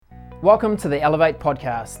Welcome to the Elevate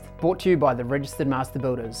podcast, brought to you by the Registered Master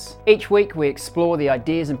Builders. Each week we explore the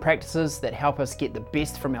ideas and practices that help us get the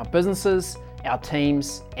best from our businesses, our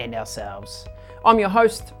teams and ourselves. I'm your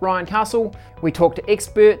host, Ryan Castle. We talk to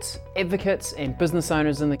experts, advocates and business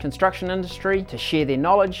owners in the construction industry to share their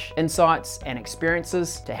knowledge, insights and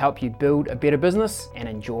experiences to help you build a better business and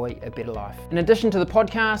enjoy a better life. In addition to the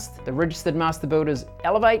podcast, the Registered Master Builders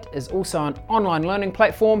Elevate is also an online learning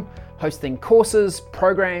platform hosting courses,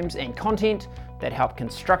 programs and content that help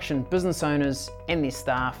construction business owners and their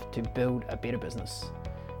staff to build a better business.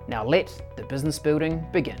 Now let the business building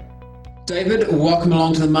begin. David, welcome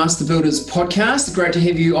along to the Master Builders podcast. Great to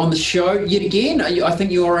have you on the show yet again. I think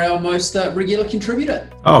you are our most regular contributor.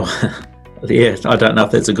 Oh, yeah. I don't know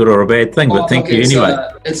if that's a good or a bad thing, but thank you anyway.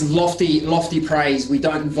 It's lofty praise. We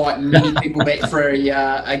don't invite many people back for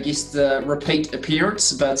a guest repeat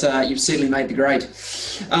appearance, but you've certainly made the grade.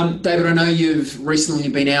 David, I know you've recently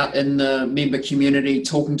been out in the member community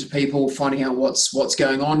talking to people, finding out what's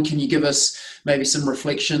going on. Can you give us maybe some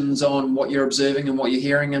reflections on what you're observing and what you're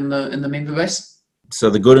hearing in the member base? So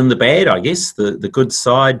the good and the bad, I guess. The good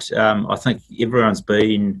side, I think everyone's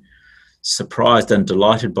been surprised and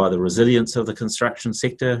delighted by the resilience of the construction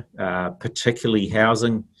sector, particularly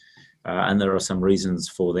housing. And there are some reasons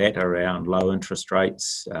for that around low interest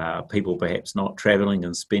rates, people perhaps not travelling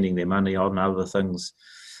and spending their money on other things.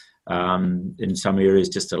 In some areas,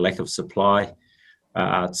 just a lack of supply.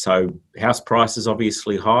 So house prices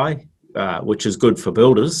obviously high, which is good for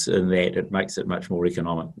builders in that it makes it much more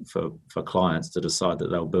economic for clients to decide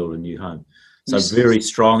that they'll build a new home. So yes. Very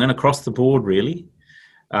strong and across the board really.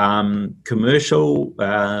 Commercial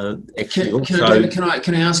actually can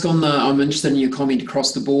I ask I'm interested in your comment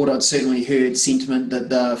across the board. I'd certainly heard sentiment that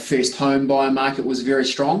the first home buyer market was very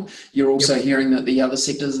strong. You're also hearing that the other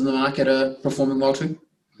sectors in the market are performing well too?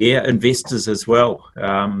 Yeah, investors as well.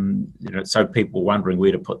 So people wondering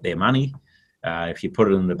where to put their money. If you put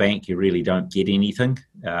it in the bank, you really don't get anything.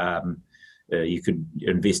 You could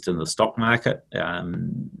invest in the stock market.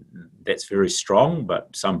 That's very strong,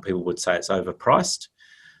 but some people would say it's overpriced.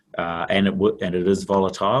 And it is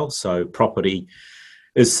volatile. So property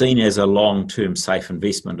is seen as a long-term safe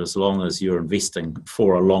investment as long as you're investing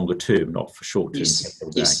for a longer term, not for short-term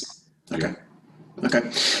capital gain. Yes. Okay.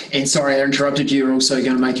 And sorry, I interrupted you. You're also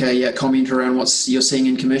going to make a comment around what you're seeing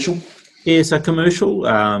in commercial? Yeah, so commercial,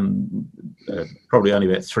 probably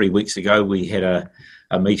only about 3 weeks ago, we had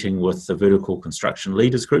a meeting with the Vertical Construction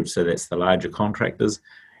Leaders Group, so that's the larger contractors.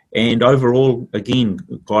 And overall, again,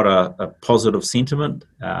 quite a positive sentiment.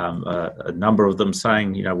 A number of them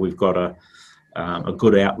saying, we've got a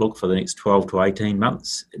good outlook for the next 12 to 18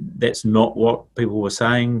 months. That's not what people were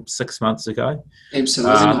saying 6 months ago.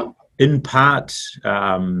 Absolutely not. In part,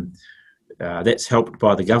 that's helped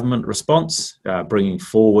by the government response, bringing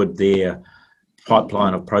forward their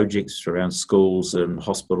pipeline of projects around schools and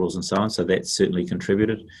hospitals and so on. So that's certainly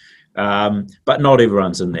contributed. But not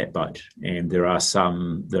everyone's in that boat, and there are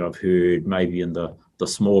some that I've heard maybe in the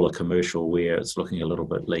smaller commercial where it's looking a little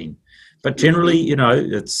bit lean. But generally,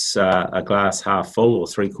 it's a glass half full or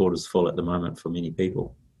three quarters full at the moment for many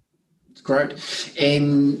people. Great.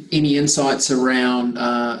 And any insights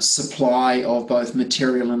around supply of both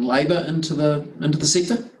material and labour into the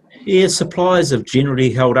sector? Yeah, supplies have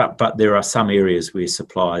generally held up, but there are some areas where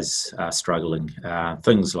supplies are struggling.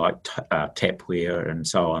 Things like tapware and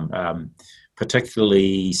so on,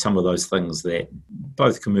 particularly some of those things that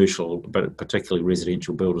both commercial, but particularly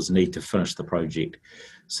residential builders need to finish the project.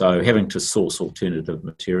 So having to source alternative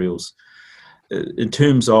materials. In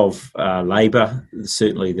terms of labour,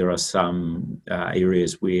 certainly there are some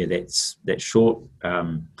areas where that's short.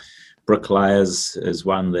 Bricklayers is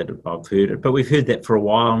one that I've heard, but we've heard that for a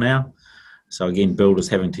while now. So again, builders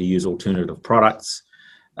having to use alternative products.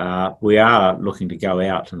 We are looking to go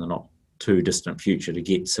out in the not too distant future to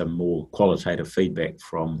get some more qualitative feedback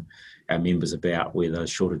from our members about where those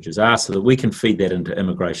shortages are so that we can feed that into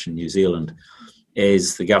Immigration New Zealand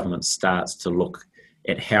as the government starts to look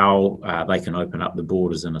at how they can open up the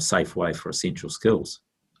borders in a safe way for essential skills.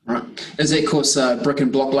 Right. Is that because brick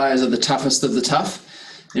and block layers are the toughest of the tough?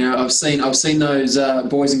 I've seen those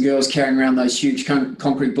boys and girls carrying around those huge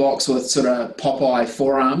concrete blocks with sort of Popeye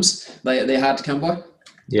forearms. They're hard to come by.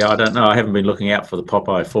 Yeah, I don't know. I haven't been looking out for the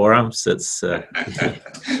Popeye forearms. It's look,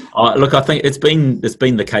 I think it's been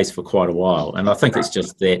the case for quite a while, and I think it's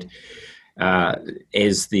just that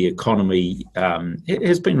as the economy it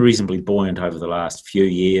has been reasonably buoyant over the last few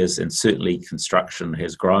years, and certainly construction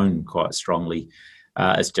has grown quite strongly.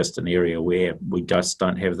 It's just an area where we just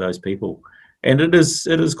don't have those people. And it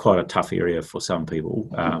is quite a tough area for some people,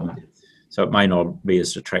 so it may not be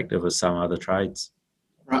as attractive as some other trades.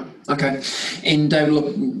 Right. Okay. And David,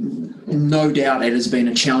 look, no doubt it has been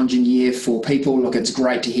a challenging year for people. Look, it's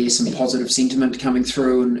great to hear some positive sentiment coming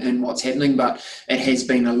through and what's happening, but it has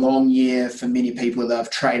been a long year for many people that have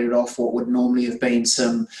traded off what would normally have been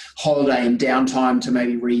some holiday and downtime to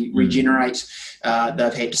maybe regenerate.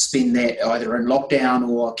 They've had to spend that either in lockdown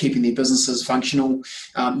or keeping their businesses functional.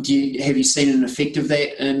 Have you seen an effect of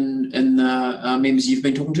that in the members you've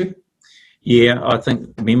been talking to? Yeah, I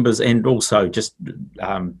think members and also just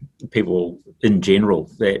people in general,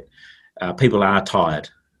 that people are tired.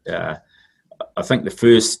 I think the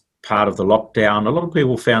first part of the lockdown, a lot of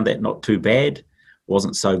people found that not too bad.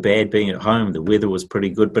 Wasn't so bad being at home. The weather was pretty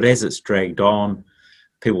good. But as it's dragged on,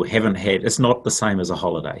 people haven't had, it's not the same as a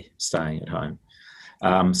holiday staying at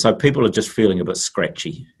home. So people are just feeling a bit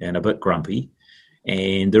scratchy and a bit grumpy.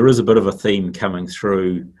 And there is a bit of a theme coming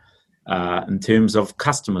through in terms of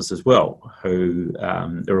customers as well, who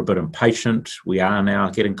are a bit impatient. We are now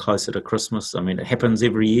getting closer to Christmas. I mean, it happens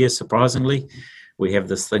every year, surprisingly. We have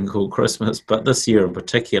this thing called Christmas, but this year in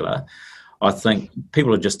particular, I think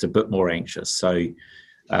people are just a bit more anxious. So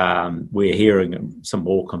we're hearing some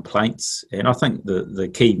more complaints. And I think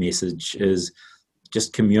the key message is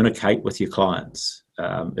just communicate with your clients.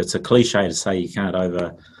 It's a cliche to say you can't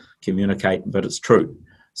over communicate, but it's true.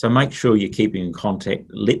 So make sure you're keeping in contact.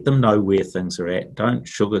 Let them know where things are at. Don't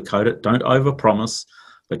sugarcoat it. Don't overpromise,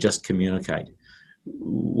 but just communicate.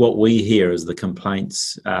 What we hear is the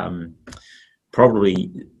complaints.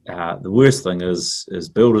 Probably the worst thing is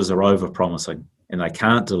builders are overpromising and they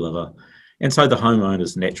can't deliver. And so the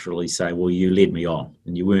homeowners naturally say, well, you led me on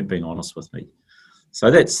and you weren't being honest with me. So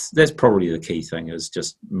that's probably the key thing, is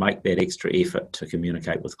just make that extra effort to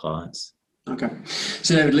communicate with clients. Okay.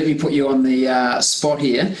 So David, let me put you on the spot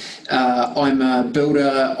here. I'm a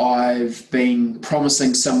builder. I've been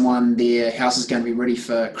promising someone their house is going to be ready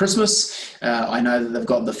for Christmas. I know that they've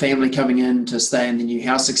got the family coming in to stay in the new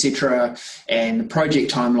house, etc. And the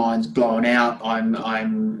project timeline's blown out.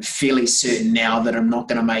 I'm fairly certain now that I'm not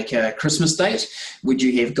going to make a Christmas date. Would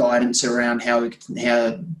you have guidance around how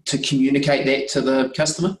to communicate that to the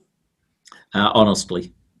customer?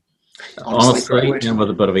 Honestly, and with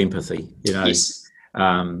a bit of empathy, Yes.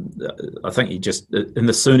 I think and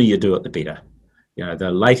the sooner you do it, the better. The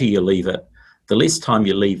later you leave it, the less time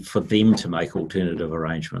you leave for them to make alternative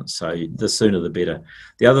arrangements. So the sooner the better.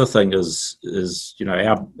 The other thing is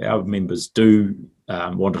our members do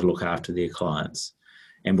want to look after their clients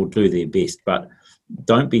and will do their best, but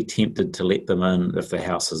don't be tempted to let them in if the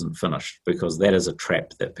house isn't finished, because that is a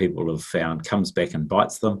trap that people have found comes back and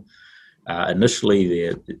bites them.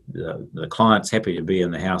 Initially, the client's happy to be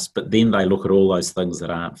in the house, but then they look at all those things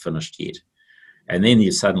that aren't finished yet. And then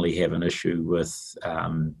you suddenly have an issue with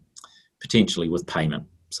potentially with payment.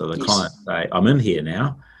 So the client say, I'm in here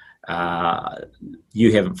now,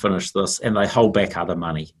 you haven't finished this, and they hold back other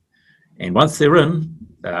money. And once they're in,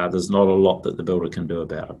 there's not a lot that the builder can do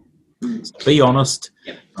about it. So be honest,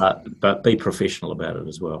 but be professional about it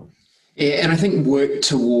as well. Yeah, and I think work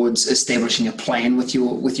towards establishing a plan with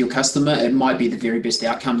your customer. It might be the very best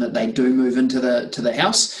outcome that they do move into the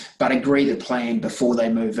house, but agree the plan before they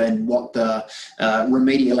move in, what the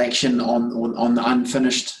remedial action on the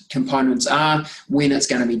unfinished components are, when it's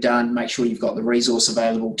going to be done. Make sure you've got the resource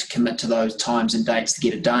available to commit to those times and dates to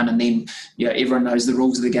get it done, and then everyone knows the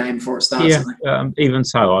rules of the game before it starts. Yeah, even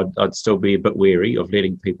so, I'd still be a bit wary of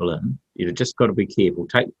letting people in. You've just got to be careful.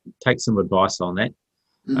 Take some advice on that.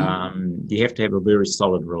 Mm-hmm. You have to have a very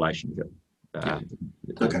solid relationship in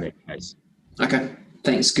that case. Okay,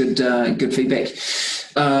 thanks. Good feedback.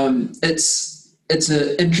 It's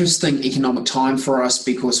an interesting economic time for us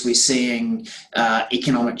because we're seeing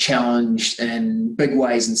economic challenge in big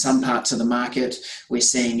ways in some parts of the market. We're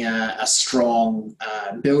seeing a strong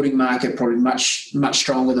building market, probably much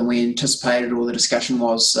stronger than we anticipated, or the discussion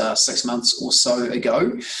was 6 months or so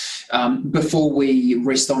ago. Before we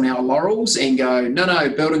rest on our laurels and go, no,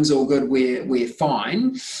 building's all good, we're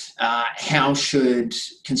fine. How should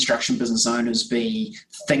construction business owners be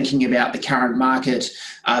thinking about the current market?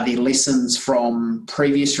 Are there lessons from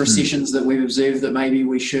previous recessions that we've observed that maybe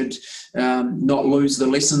we should not lose the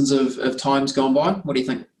lessons of times gone by? What do you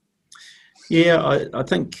think? Yeah, I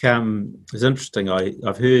think it's interesting.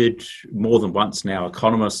 I've heard more than once now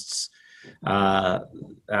economists, like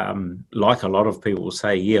a lot of people,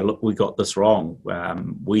 say, yeah, look, we got this wrong.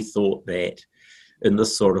 We thought that in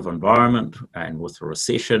this sort of environment and with a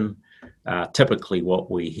recession, typically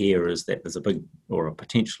what we hear is that there's a big or a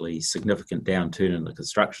potentially significant downturn in the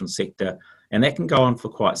construction sector, and that can go on for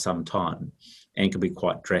quite some time and can be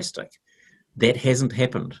quite drastic. That hasn't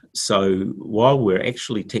happened. So while we're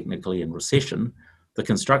actually technically in recession, the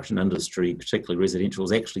construction industry, particularly residential,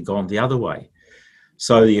 has actually gone the other way.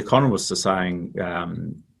 So the economists are saying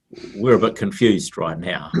we're a bit confused right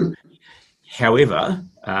now. However,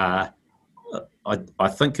 I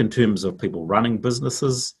think in terms of people running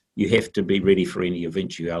businesses, you have to be ready for any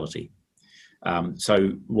eventuality.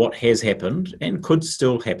 So what has happened, and could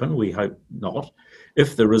still happen, we hope not,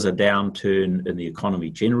 if there is a downturn in the economy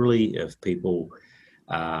generally, if people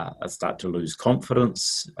start to lose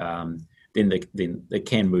confidence, then they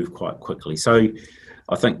can move quite quickly. So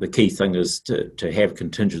I think the key thing is to have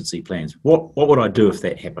contingency plans. What would I do if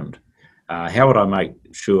that happened? How would I make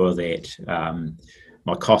sure that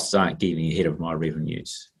my costs aren't getting ahead of my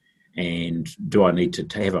revenues? And do I need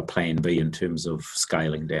to have a plan B in terms of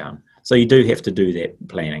scaling down? So you do have to do that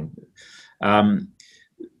planning.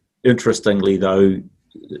 Interestingly, though,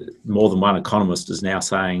 more than one economist is now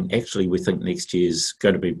saying, actually, we think next year's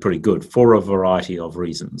going to be pretty good for a variety of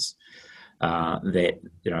reasons. That,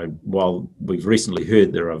 while we've recently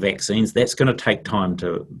heard there are vaccines, that's going to take time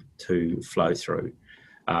to flow through.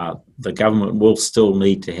 The government will still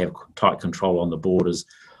need to have tight control on the borders,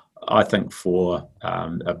 I think, for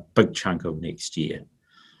a big chunk of next year.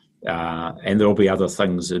 And there'll be other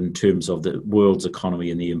things in terms of the world's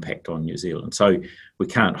economy and the impact on New Zealand. So we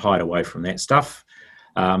can't hide away from that stuff.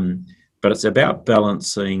 But it's about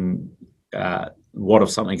balancing what if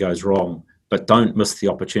something goes wrong, but don't miss the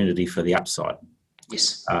opportunity for the upside.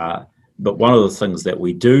 Yes. But one of the things that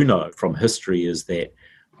we do know from history is that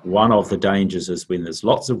one of the dangers is when there's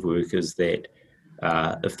lots of work is that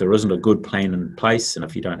if there isn't a good plan in place and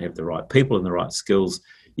if you don't have the right people and the right skills,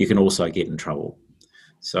 you can also get in trouble.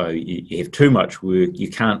 So you have too much work, you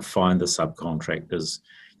can't find the subcontractors,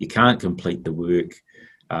 you can't complete the work,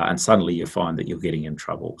 and suddenly you find that you're getting in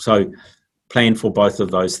trouble. So plan for both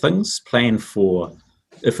of those things, plan for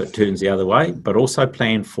if it turns the other way, but also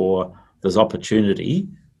plan for there's opportunity,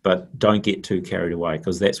 but don't get too carried away,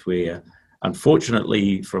 because that's where,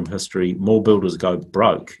 unfortunately, from history, more builders go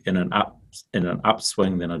broke in an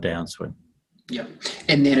upswing than a downswing. Yeah,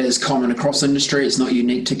 and that is common across industry. It's not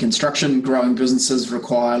unique to construction. Growing businesses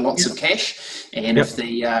require lots of cash, and if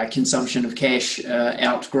the consumption of cash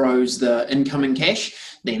outgrows the incoming cash,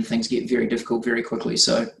 then things get very difficult very quickly.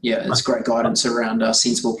 So yeah, it's great guidance around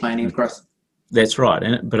sensible planning of growth. That's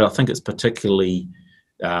right, but I think it's particularly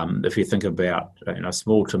if you think about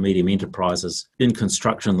small to medium enterprises in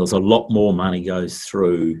construction, there's a lot more money goes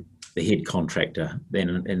through the head contractor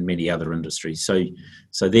than in many other industries.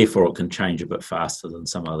 So therefore it can change a bit faster than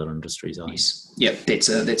some other industries. Yes. Yeah, that's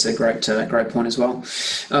a great point as well.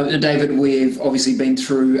 David, we've obviously been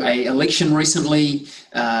through an election recently.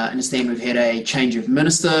 I understand we've had a change of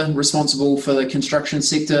minister responsible for the construction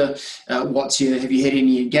sector. Have you had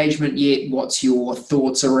any engagement yet? What's your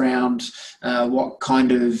thoughts around what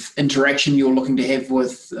kind of interaction you're looking to have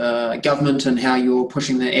with government and how you're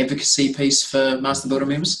pushing the advocacy piece for Master Builder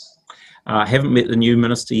members? I haven't met the new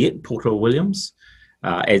minister yet, Porter Williams,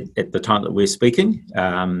 at the time that we're speaking,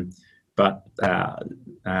 but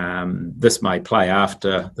this may play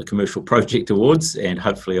after the Commercial Project Awards, and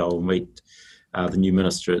hopefully I'll meet the new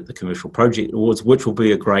minister at the Commercial Project Awards, which will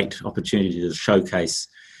be a great opportunity to showcase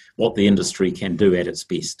what the industry can do at its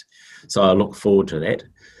best. So I look forward to that.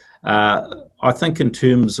 I think in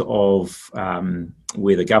terms of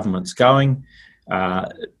where the government's going,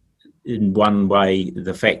 in one way,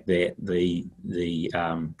 the fact that the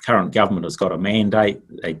current government has got a mandate,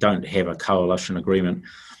 they don't have a coalition agreement,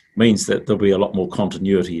 means that there'll be a lot more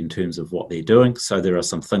continuity in terms of what they're doing. So there are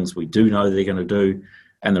some things we do know they're going to do,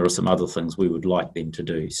 and there are some other things we would like them to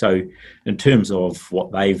do. So in terms of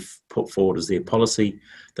what they've put forward as their policy,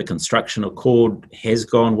 the construction accord has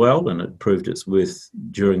gone well, and it proved its worth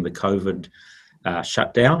during the COVID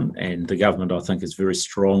shutdown, and the government, I think, is very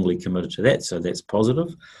strongly committed to that, so that's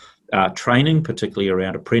positive. Training, particularly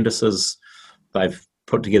around apprentices, they've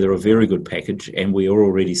put together a very good package, and we are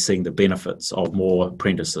already seeing the benefits of more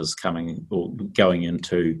apprentices coming or going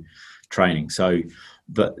into training. So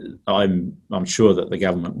I'm sure that the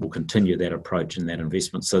government will continue that approach and that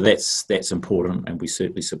investment. So that's important, and we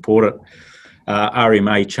certainly support it.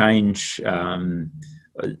 RMA change,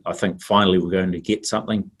 I think finally we're going to get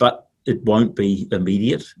something, but it won't be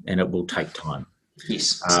immediate, and it will take time.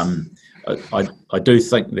 Yes. I do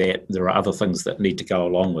think that there are other things that need to go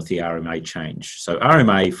along with the RMA change. So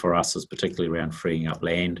RMA for us is particularly around freeing up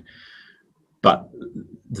land, but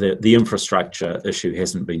the infrastructure issue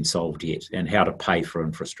hasn't been solved yet, and how to pay for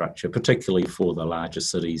infrastructure, particularly for the larger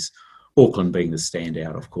cities, Auckland being the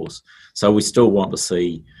standout, of course. So we still want to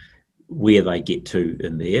see where they get to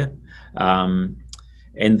in there.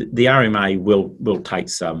 And the RMA will take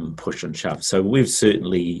some push and shove. So we've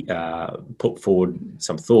certainly put forward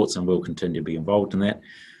some thoughts, and we'll continue to be involved in that.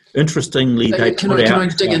 Interestingly, Can I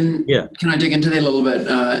dig into that a little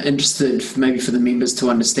bit? Interested maybe for the members to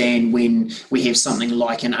understand when we have something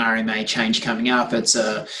like an RMA change coming up. It's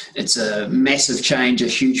a massive change, a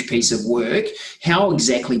huge piece of work. How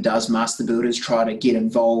exactly does Master Builders try to get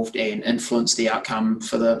involved and influence the outcome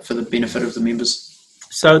for the benefit of the members?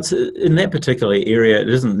 So it's in that particular area, it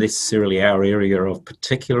isn't necessarily our area of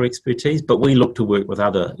particular expertise, but we look to work with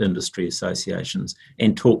other industry associations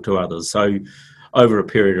and talk to others. So over a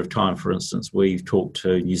period of time, for instance, we've talked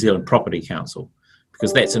to New Zealand Property Council,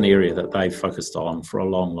 because that's an area that they've focused on for a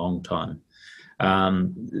long, long time.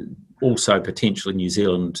 Also potentially New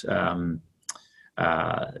Zealand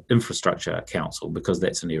Infrastructure Council, because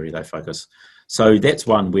that's an area they focus. So that's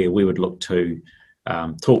one where we would look to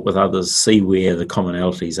talk with others, see where the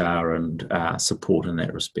commonalities are, and support in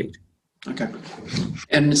that respect. Okay.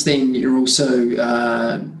 And then you're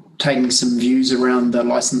also taking some views around the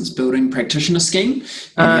licensed building practitioner scheme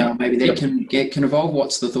and how maybe that can evolve.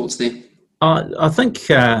 What's the thoughts there? I think,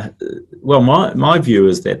 my view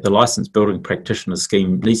is that the licensed building practitioner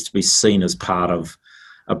scheme needs to be seen as part of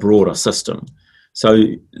a broader system. So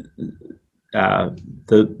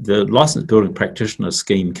the licensed building practitioner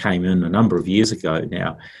scheme came in a number of years ago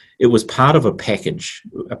now. It was part of a package,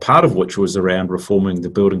 a part of which was around reforming the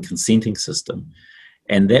building consenting system.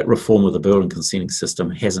 And that reform of the building consenting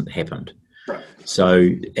system hasn't happened. Right. So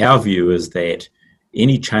our view is that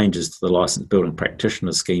any changes to the licensed building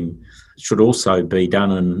practitioner scheme should also be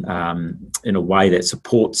done in a way that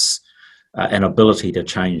supports an ability to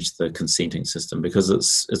change the consenting system, because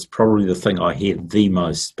it's probably the thing I hear the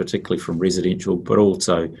most, particularly from residential, but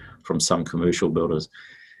also from some commercial builders.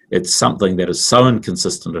 It's something that is so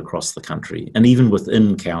inconsistent across the country, and even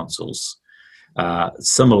within councils,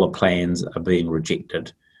 similar plans are being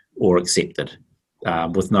rejected or accepted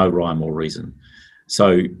with no rhyme or reason.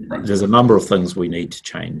 So there's a number of things we need to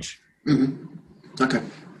change. Mm-hmm. Okay.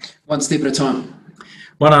 One step at a time.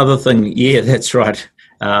 One other thing, yeah, that's right.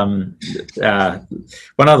 One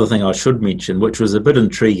other thing I should mention, which was a bit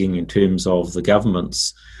intriguing in terms of the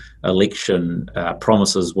government's election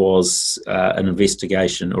promises, was an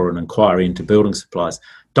investigation or an inquiry into building supplies.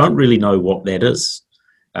 Don't really know what that is.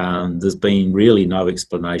 There's been really no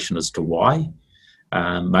explanation as to why.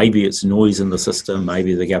 Maybe it's noise in the system.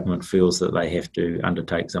 Maybe the government feels that they have to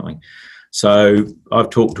undertake something. So I've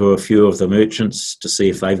talked to a few of the merchants to see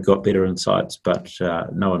if they've got better insights, but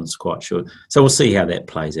no one's quite sure. So we'll see how that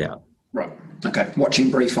plays out. Right. Okay. Watching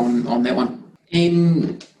brief on that one.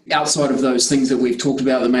 And outside of those things that we've talked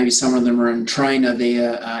about, that maybe some of them are in train, are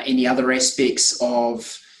there any other aspects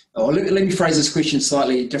of, let me phrase this question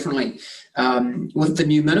slightly differently. With the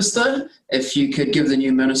new minister, if you could give the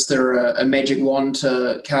new minister a magic wand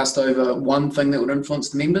to cast over one thing that would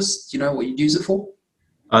influence the members, do you know what you'd use it for?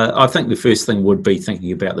 I think the first thing would be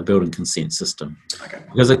thinking about the building consent system,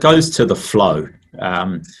 because it goes to the flow.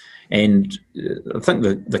 And I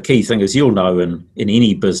think the key thing is, you'll know in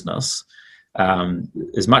any business,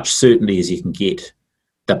 as much certainty as you can get,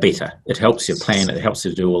 the better. It helps you plan, it helps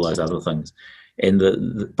you do all those other things. And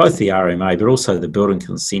both the RMA, but also the building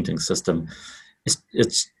consenting system,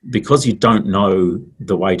 it's because you don't know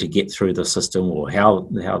the way to get through the system or how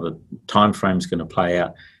the time frame is going to play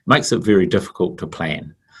out, makes it very difficult to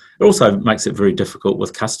plan. It also makes it very difficult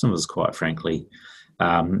with customers, quite frankly,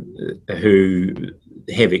 who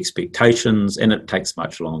have expectations, and it takes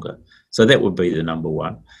much longer. So that would be the number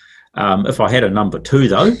one. If I had a number two,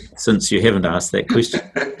 though, since you haven't asked that question,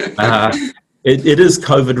 it is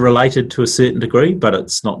COVID related to a certain degree, but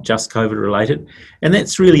it's not just COVID related. And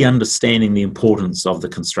that's really understanding the importance of the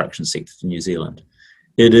construction sector to New Zealand.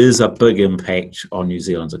 It is a big impact on New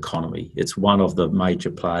Zealand's economy. It's one of the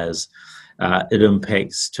major players. It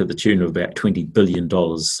impacts to the tune of about $20 billion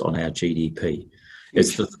on our GDP.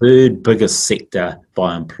 It's the third biggest sector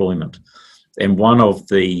by employment. And one of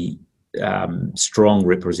the strong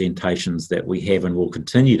representations that we have and will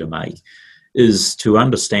continue to make is to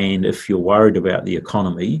understand, if you're worried about the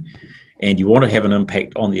economy and you want to have an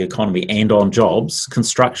impact on the economy and on jobs,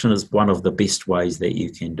 construction is one of the best ways that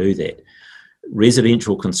you can do that.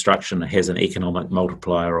 Residential construction has an economic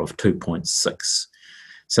multiplier of 2.6.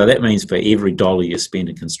 So that means for every dollar you spend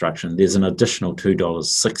in construction, there's an additional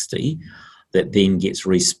 $2.60 that then gets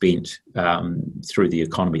respent through the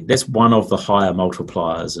economy. That's one of the higher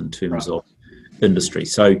multipliers in terms of industry.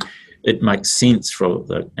 So it makes sense from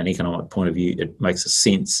an economic point of view. It makes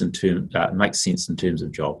sense in terms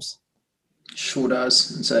of jobs. Sure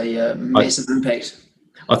does. It's a massive impact.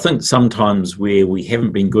 I think sometimes where we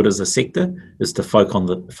haven't been good as a sector is to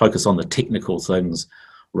focus on the technical things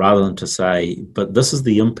rather than to say, but this is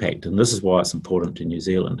the impact and this is why it's important to New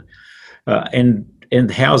Zealand. And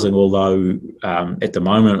housing, although at the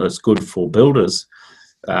moment it's good for builders,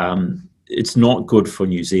 it's not good for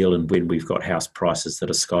New Zealand when we've got house prices that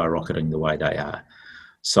are skyrocketing the way they are.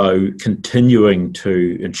 So continuing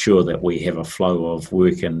to ensure that we have a flow of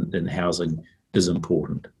work in housing is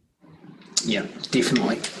important. Yeah,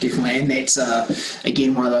 definitely. And that's,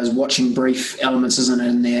 again, one of those watching brief elements, isn't it,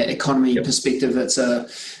 in the economy perspective. It's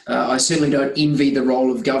I certainly don't envy the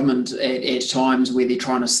role of government at times where they're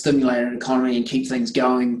trying to stimulate an economy and keep things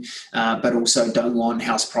going, but also don't want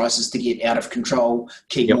house prices to get out of control,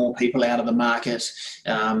 keep more people out of the market,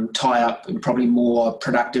 tie up probably more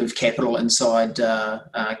productive capital inside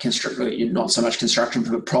construction, not so much construction,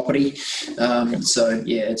 but property. So,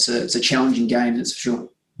 yeah, it's a challenging game, that's for sure.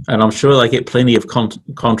 And I'm sure they get plenty of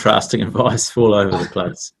contrasting advice all over the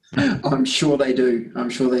place. I'm sure they do.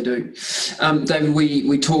 David,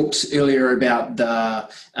 we talked earlier about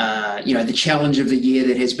the challenge of the year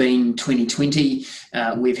that has been 2020.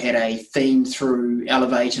 We've had a theme through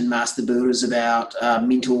Elevate and Master Builders about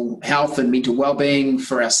mental health and mental wellbeing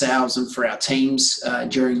for ourselves and for our teams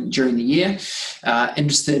during the year.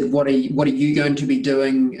 Interested, what are you going to be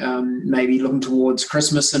doing? Maybe looking towards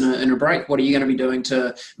Christmas and a break. What are you going to be doing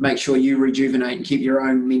to make sure you rejuvenate and keep your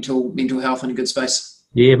own mental health in a good space?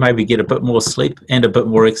 Yeah, maybe get a bit more sleep and a bit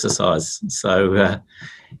more exercise. So,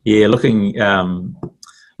 looking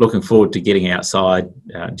forward to getting outside,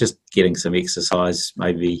 just getting some exercise,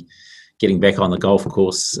 maybe getting back on the golf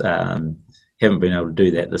course. Haven't been able to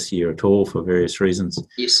do that this year at all for various reasons.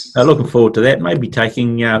 Yes. Looking forward to that. Maybe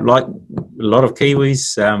taking, like a lot of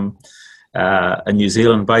Kiwis, a New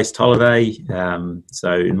Zealand-based holiday.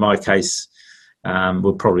 So in my case,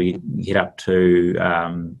 we'll probably head up to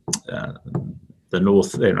the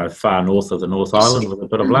north, far north of the North Island with a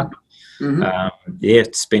bit of luck.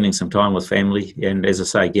 Mm-hmm. Spending some time with family and, as I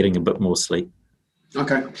say, getting a bit more sleep.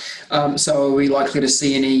 Okay. So are we likely to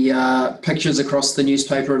see any pictures across the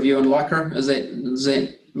newspaper of you and Lycra? Is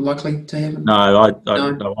that likely to happen? No,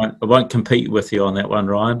 I won't compete with you on that one,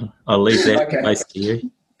 Ryan. I'll leave that place to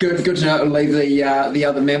you. Good to know. I'll leave the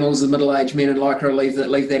other mammals, the middle-aged men in Lycra, leave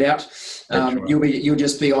that out. Right. You'll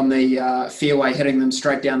just be on the fairway, hitting them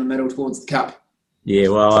straight down the middle towards the cup. Yeah,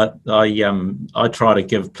 well, I try to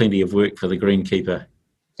give plenty of work for the greenkeeper.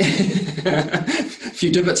 A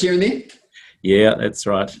few divots here and there? Yeah, that's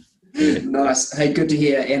right. Yeah. Nice. Hey, good to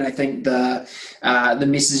hear. And I think the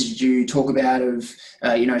message you talk about of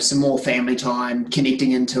some more family time,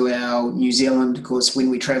 connecting into our New Zealand. Of course, when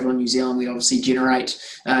we travel in New Zealand, we obviously generate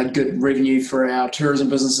good revenue for our tourism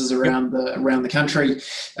businesses around the country.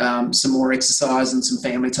 Some more exercise and some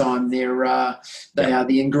family time. They are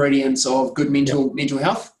the ingredients of good mental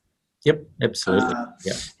health. Yep, absolutely.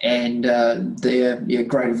 And they're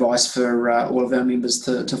great advice for all of our members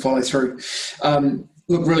to follow through.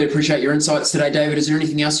 Look, really appreciate your insights today, David. Is there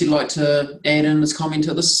anything else you'd like to add in as comment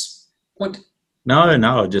at this point?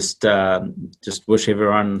 No, just wish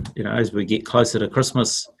everyone, as we get closer to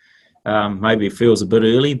Christmas, maybe it feels a bit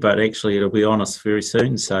early, but actually it'll be on us very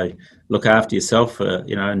soon. So look after yourself,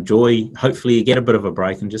 enjoy. Hopefully you get a bit of a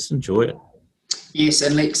break and just enjoy it. Yes,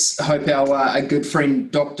 and let's hope our good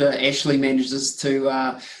friend Dr. Ashley manages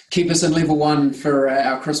to keep us in level 1 for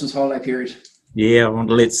our Christmas holiday period. Yeah, well,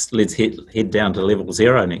 let's head down to level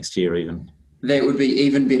 0 next year even. That would be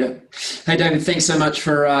even better. Hey, David, thanks so much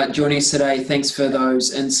for joining us today. Thanks for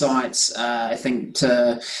those insights. I think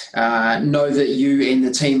to know that you and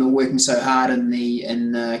the team are working so hard in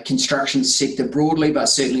the construction sector broadly, but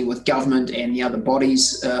certainly with government and the other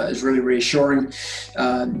bodies is really reassuring.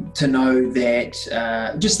 To know that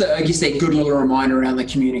I guess that good little reminder around the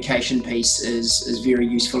communication piece is very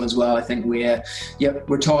useful as well. I think we're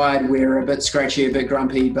tired, we're a bit scratchy, a bit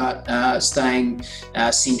grumpy, but staying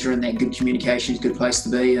centre in that good communication is a good place to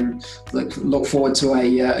be, and look forward to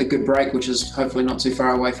a good break, which is hopefully not too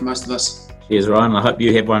far away for most of us. Cheers, Ryan. I hope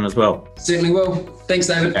you have one as well. Certainly will. Thanks,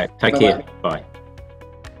 David. Okay, take care. Bye.